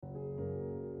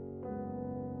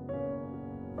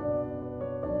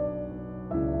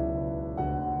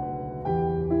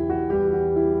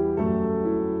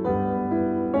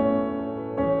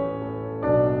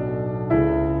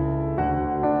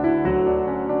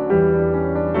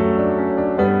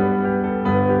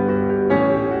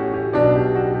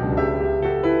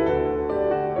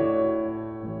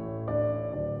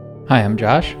Hi, I'm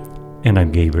Josh. And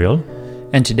I'm Gabriel.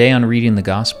 And today on Reading the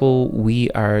Gospel, we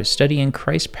are studying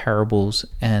Christ's parables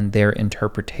and their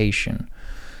interpretation.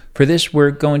 For this,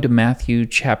 we're going to Matthew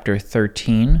chapter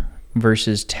 13,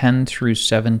 verses 10 through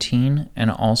 17,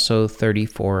 and also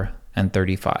 34 and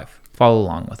 35. Follow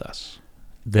along with us.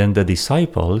 Then the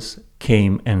disciples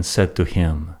came and said to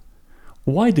him,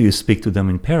 "Why do you speak to them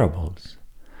in parables?"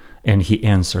 And he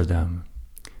answered them,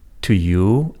 "To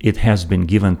you it has been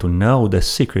given to know the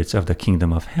secrets of the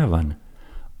kingdom of heaven,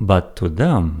 but to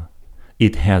them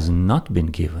it has not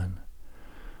been given.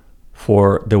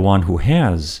 For the one who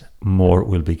has, more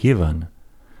will be given,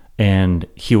 and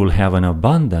he will have an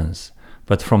abundance,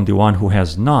 but from the one who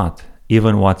has not,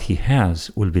 even what he has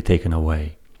will be taken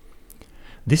away.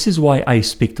 This is why I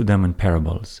speak to them in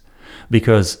parables,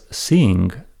 because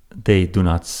seeing they do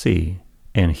not see,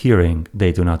 and hearing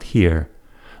they do not hear,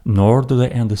 nor do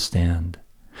they understand.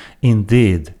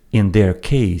 Indeed, in their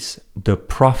case, the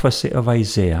prophecy of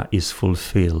Isaiah is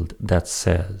fulfilled that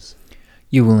says,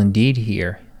 'You will indeed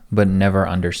hear, but never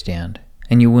understand,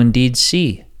 and you will indeed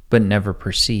see, but never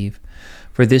perceive.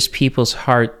 For this people's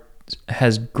heart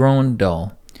has grown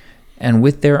dull, and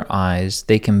with their eyes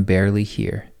they can barely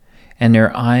hear, and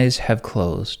their eyes have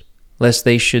closed, lest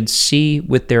they should see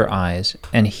with their eyes,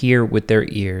 and hear with their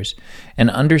ears, and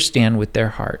understand with their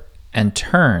heart, and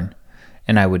turn,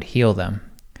 and I would heal them.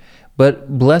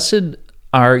 But blessed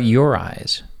are your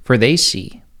eyes, for they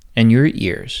see, and your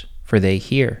ears, for they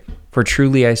hear. For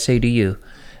truly I say to you,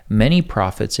 many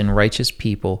prophets and righteous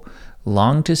people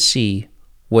long to see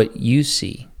what you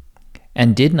see,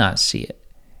 and did not see it,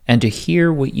 and to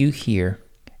hear what you hear,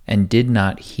 and did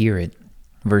not hear it."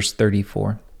 Verse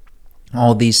 34.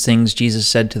 All these things Jesus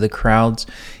said to the crowds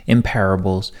in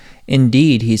parables.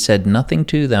 Indeed, he said nothing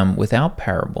to them without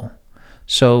parable.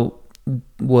 So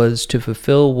was to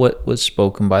fulfill what was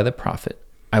spoken by the prophet.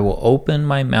 I will open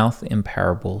my mouth in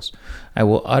parables. I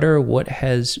will utter what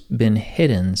has been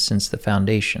hidden since the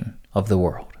foundation of the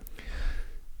world.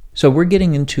 So we're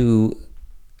getting into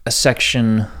a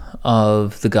section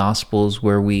of the Gospels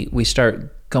where we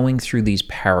start going through these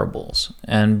parables.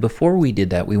 And before we did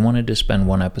that, we wanted to spend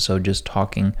one episode just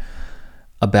talking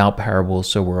about parables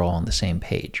so we're all on the same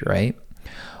page, right?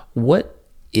 What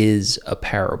is a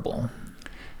parable?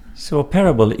 So a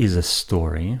parable is a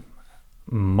story,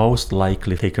 most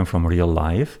likely taken from real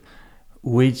life,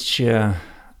 which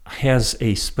has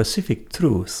a specific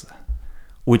truth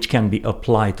which can be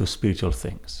applied to spiritual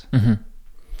things. Mm-hmm.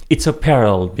 It's a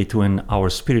parallel between our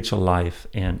spiritual life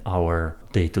and our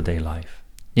day-to-day life.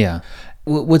 Yeah.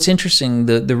 What's interesting,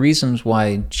 the reasons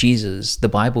why the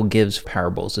Bible gives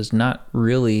parables is not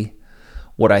really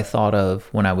what I thought of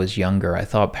when I was younger. I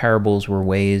thought parables were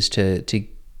ways to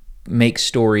make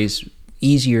stories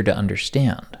easier to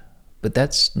understand. But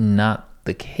that's not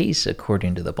the case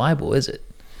according to the Bible, is it?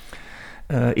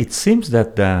 It seems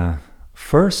that the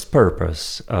first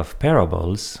purpose of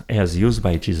parables, as used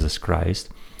by Jesus Christ,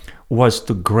 was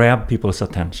to grab people's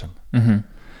attention. Mm-hmm.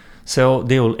 So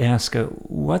they will ask,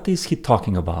 what is he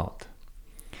talking about?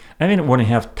 I mean, when you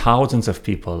have thousands of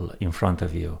people in front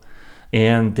of you,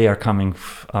 and they are coming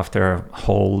after a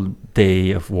whole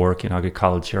day of work in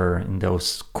agriculture, in those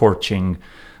scorching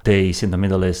days in the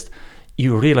Middle East,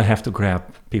 you really have to grab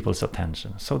people's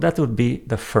attention. So that would be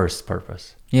the first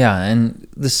purpose. Yeah, and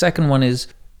the second one is,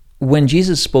 when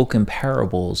Jesus spoke in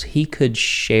parables, he could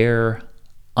share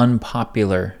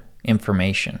unpopular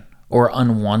information or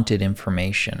unwanted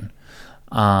information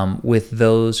with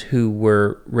those who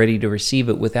were ready to receive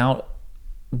it without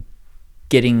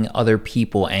getting other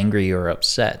people angry or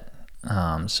upset.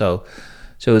 So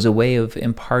it was a way of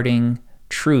imparting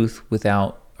truth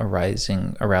without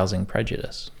arousing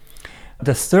prejudice.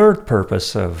 The third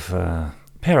purpose of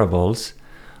parables,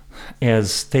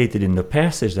 as stated in the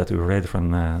passage that we read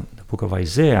from the book of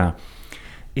Isaiah,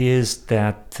 is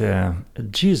that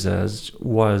Jesus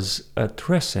was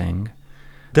addressing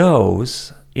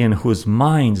those in whose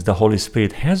minds the Holy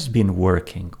Spirit has been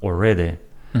working already,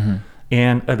 mm-hmm.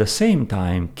 and at the same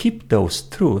time keep those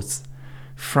truths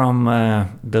from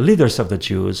the leaders of the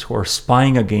Jews who are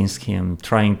spying against him,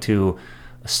 trying to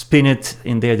spin it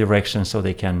in their direction so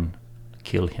they can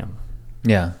kill him.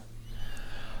 Yeah.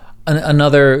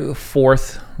 Another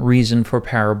fourth reason for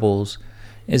parables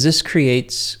is this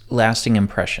creates lasting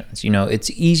impressions. You know,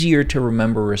 it's easier to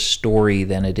remember a story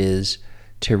than it is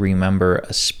to remember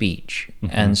a speech.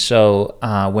 Mm-hmm. And so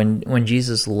when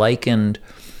Jesus likened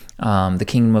the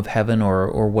kingdom of heaven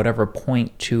or whatever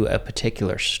point to a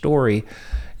particular story,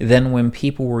 then when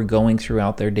people were going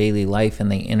throughout their daily life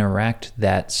and they interact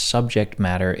that subject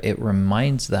matter, it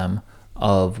reminds them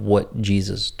of what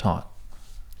Jesus taught.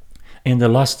 And the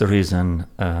last reason,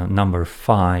 number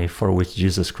 5, for which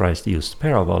Jesus Christ used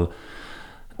parable,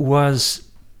 was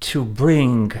to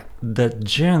bring the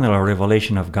general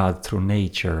revelation of God through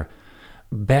nature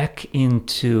back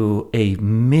into a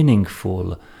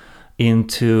meaningful,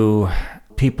 into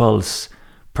people's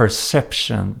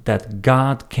perception that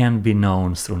God can be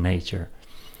known through nature.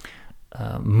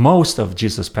 Most of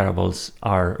Jesus' parables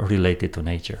are related to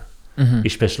nature,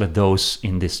 especially those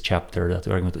in this chapter that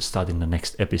we're going to study in the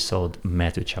next episode,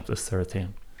 Matthew chapter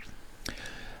 13.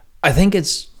 I think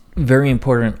it's very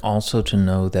important also to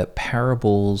know that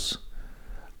parables,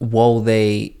 while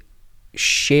they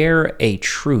share a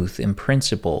truth in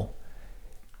principle,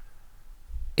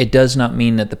 it does not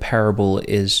mean that the parable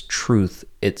is truth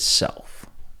itself.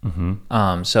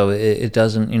 So it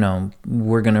doesn't,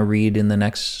 we're going to read in the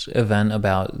next event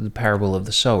about the parable of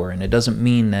the sower, and it doesn't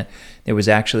mean that there was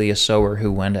actually a sower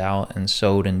who went out and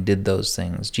sowed and did those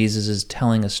things. Jesus is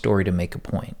telling a story to make a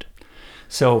point.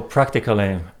 So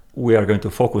practically, we are going to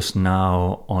focus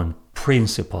now on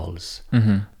principles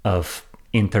of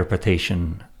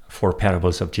interpretation for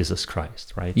parables of Jesus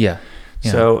Christ, right? Yeah.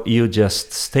 So you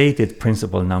just stated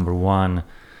principle number 1.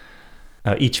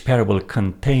 Each parable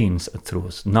contains a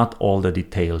truth. Not all the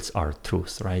details are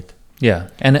truth, right? Yeah.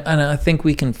 And I think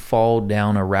we can fall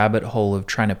down a rabbit hole of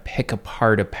trying to pick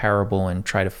apart a parable and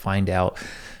try to find out.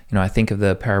 I think of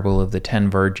the parable of the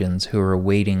 10 virgins who are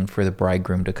waiting for the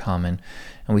bridegroom to come, and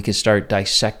we could start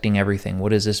dissecting everything. What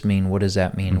does this mean? What does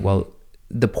that mean? Well,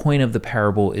 the point of the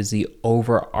parable is the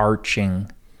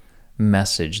overarching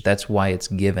message. That's why it's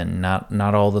given,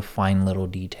 not all the fine little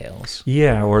details.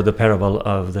 Yeah, or the parable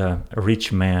of the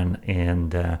rich man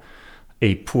and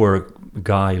a poor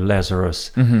guy,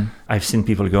 Lazarus. I've seen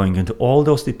people going into all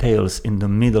those details in the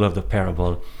middle of the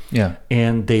parable. Yeah.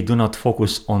 And they do not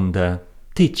focus on the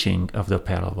teaching of the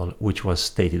parable, which was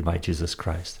stated by Jesus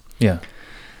Christ. Yeah.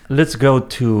 Let's go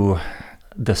to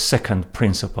the second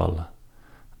principle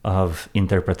of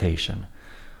interpretation.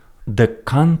 The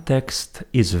context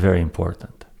is very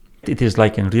important. It is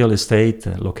like in real estate,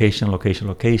 location.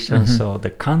 So the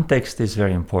context is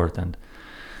very important.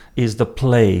 Is the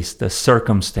place, the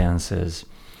circumstances,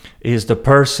 is the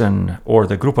person or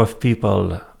the group of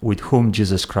people with whom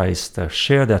Jesus Christ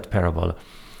shared that parable.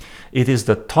 It is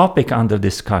the topic under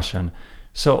discussion.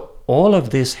 So all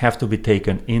of this have to be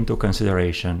taken into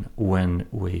consideration when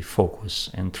we focus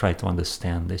and try to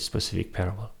understand this specific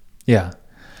parable. Yeah.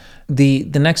 The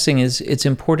next thing is it's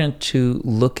important to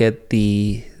look at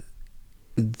the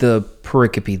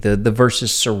pericope, the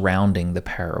verses surrounding the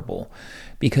parable,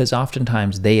 because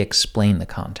oftentimes they explain the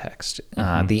context.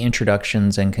 The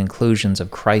introductions and conclusions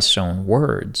of Christ's own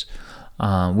words.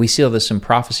 We see this in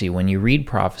prophecy. When you read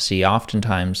prophecy,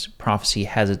 oftentimes prophecy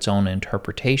has its own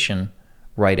interpretation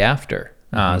right after.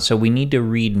 So we need to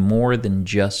read more than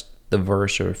just the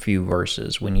verse or a few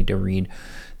verses. We need to read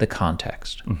the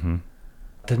context.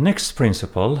 The next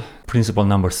principle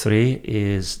number 3,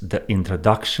 is the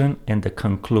introduction and the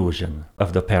conclusion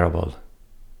of the parable.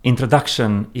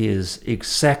 Introduction is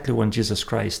exactly when Jesus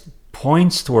Christ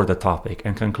points toward the topic,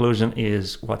 and conclusion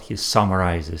is what he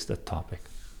summarizes the topic.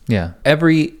 Yeah.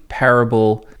 Every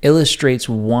parable illustrates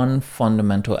one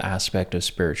fundamental aspect of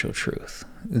spiritual truth,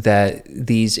 that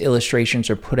these illustrations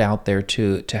are put out there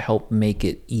to help make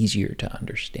it easier to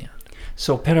understand.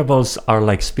 So parables are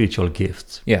like spiritual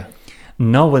gifts. Yeah.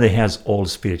 Nobody has all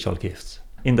spiritual gifts.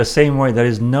 In the same way, there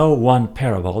is no one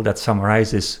parable that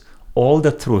summarizes all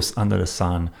the truths under the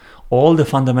sun, all the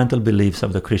fundamental beliefs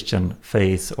of the Christian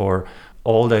faith, or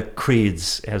all the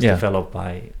creeds as developed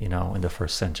by, in the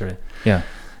first century. Yeah.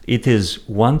 It is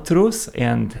one truth,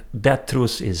 and that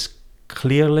truth is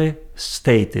clearly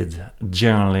stated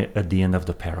generally at the end of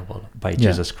the parable by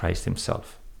Jesus Christ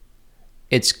himself.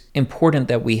 It's important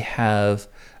that we have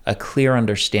a clear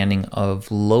understanding of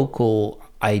local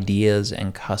ideas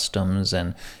and customs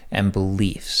and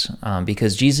beliefs,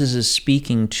 because Jesus is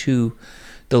speaking to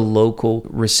the local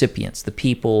recipients, the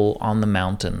people on the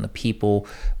mountain, the people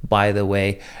by the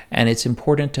way, and it's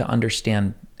important to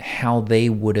understand how they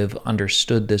would have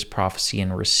understood this prophecy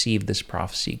and received this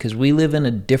prophecy, because we live in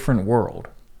a different world.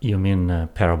 You mean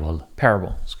parable?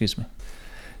 Parable, excuse me.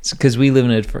 It's because we live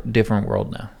in a different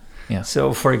world now. Yeah.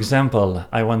 So, for example,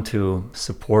 I want to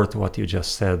support what you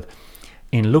just said.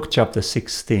 In Luke chapter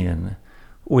 16,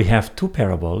 we have 2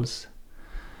 parables,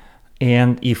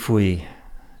 and if we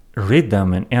read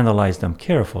them and analyze them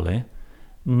carefully,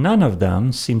 none of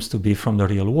them seems to be from the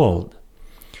real world.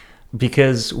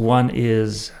 Because one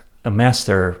is a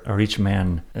master, a rich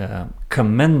man,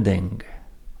 commending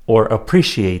or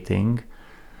appreciating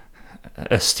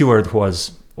a steward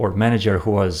or manager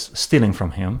who was stealing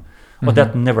from him, But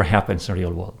that never happens in the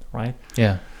real world, right?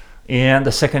 Yeah. And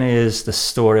the second is the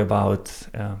story about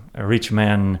a rich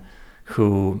man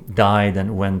who died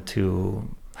and went to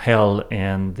hell,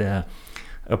 and a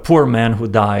poor man who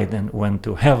died and went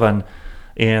to heaven.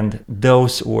 And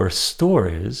those were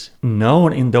stories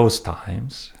known in those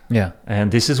times. Yeah.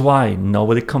 And this is why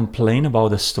nobody complained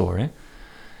about the story.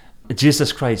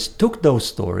 Jesus Christ took those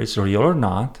stories, real or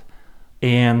not,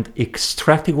 and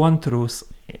extracted one truth,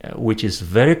 which is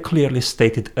very clearly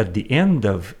stated at the end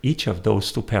of each of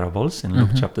those two parables in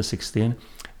Luke chapter 16,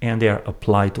 and they are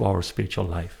applied to our spiritual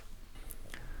life.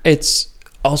 It's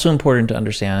also important to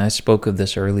understand, I spoke of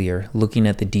this earlier, looking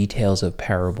at the details of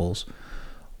parables,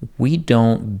 we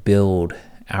don't build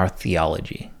our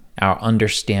theology, our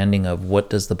understanding of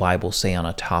what does the Bible say on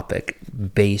a topic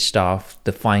based off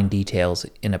the fine details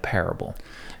in a parable.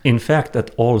 In fact,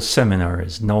 at all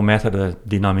seminaries, no matter the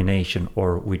denomination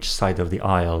or which side of the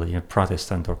aisle,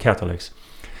 Protestant or Catholics,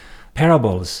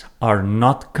 parables are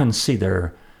not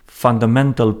considered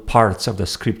fundamental parts of the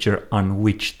scripture on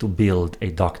which to build a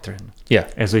doctrine. Yeah.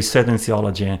 As we said in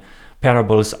theology,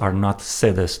 parables are not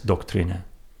sedes doctrinae.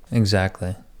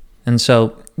 Exactly. And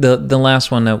so the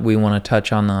last one that we want to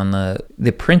touch on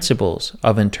the principles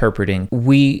of interpreting,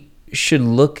 we should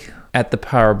look at the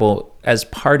parable as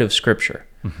part of Scripture.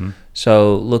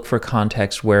 So look for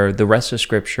context where the rest of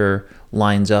Scripture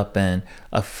lines up and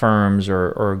affirms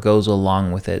or goes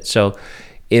along with it. So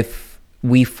if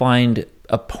we find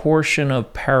a portion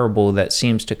of parable that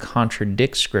seems to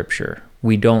contradict Scripture,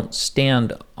 we don't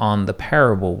stand on the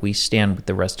parable, we stand with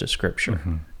the rest of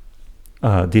Scripture.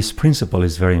 This principle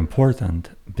is very important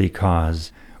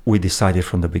because we decided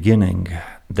from the beginning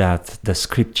that the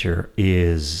Scripture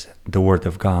is the Word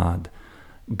of God,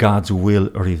 God's will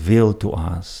revealed to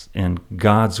us, and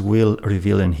God's will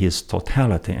revealed in His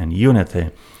totality and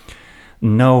unity.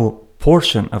 No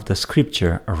portion of the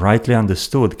Scripture, rightly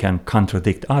understood, can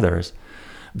contradict others,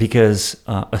 because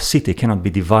a city cannot be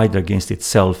divided against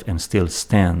itself and still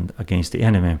stand against the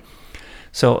enemy.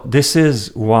 So this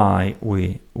is why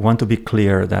we want to be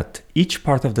clear that each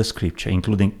part of the Scripture,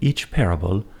 including each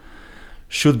parable,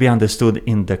 should be understood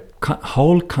in the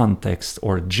whole context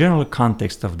or general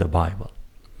context of the Bible.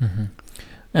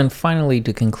 And finally,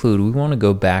 to conclude, we want to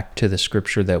go back to the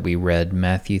scripture that we read,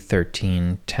 Matthew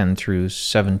 13, 10 through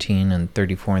 17, and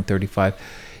 34 and 35.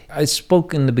 I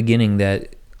spoke in the beginning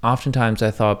that oftentimes I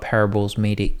thought parables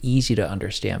made it easy to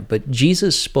understand, but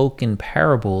Jesus spoke in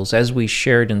parables, as we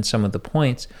shared in some of the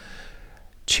points,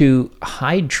 to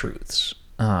hide truths,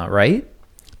 right?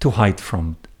 To hide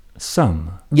from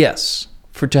some. Yes,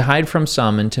 to hide from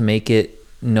some and to make it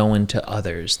known to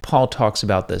others. Paul talks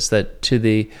about this, that to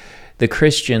the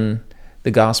Christian, the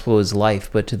gospel is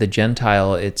life, but to the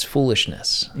Gentile, it's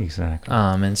foolishness. Exactly.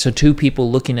 And so two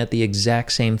people looking at the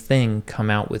exact same thing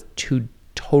come out with two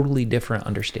totally different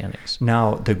understandings.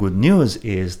 Now, the good news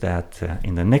is that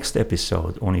in the next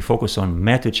episode, when we focus on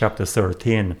Matthew chapter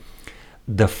 13,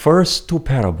 the first two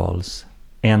parables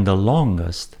and the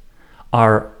longest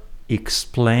are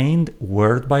explained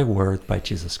word by word by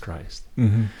Jesus Christ.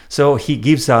 So he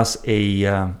gives us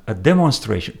a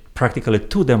demonstration, practically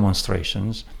two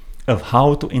demonstrations of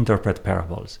how to interpret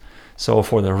parables. So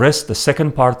for the rest, the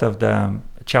second part of the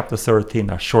chapter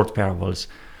 13 are short parables.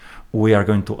 We are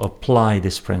going to apply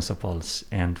these principles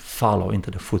and follow into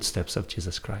the footsteps of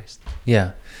Jesus Christ.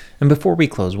 Yeah. And before we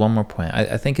close, one more point.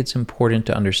 I think it's important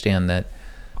to understand that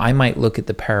I might look at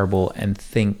the parable and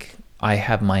think I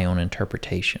have my own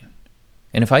interpretation.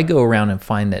 And if I go around and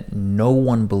find that no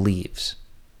one believes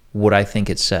what I think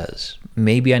it says,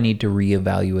 maybe I need to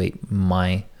reevaluate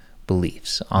my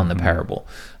beliefs on the parable.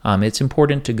 It's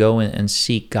important to go and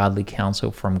seek godly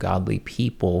counsel from godly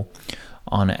people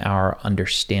on our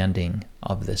understanding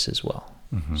of this as well.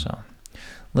 So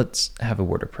let's have a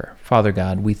word of prayer. Father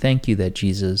God, we thank you that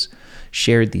Jesus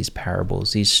shared these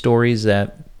parables, these stories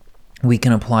that we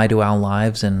can apply to our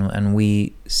lives and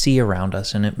we see around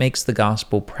us, and it makes the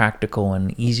gospel practical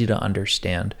and easy to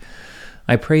understand.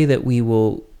 I pray that we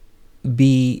will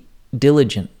be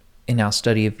diligent in our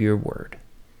study of your word,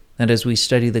 that as we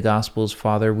study the gospels,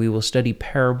 Father, we will study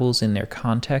parables in their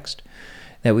context,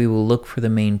 that we will look for the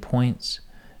main points,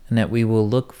 and that we will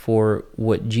look for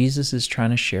what Jesus is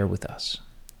trying to share with us.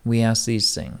 We ask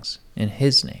these things in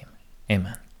his name.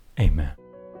 Amen. Amen.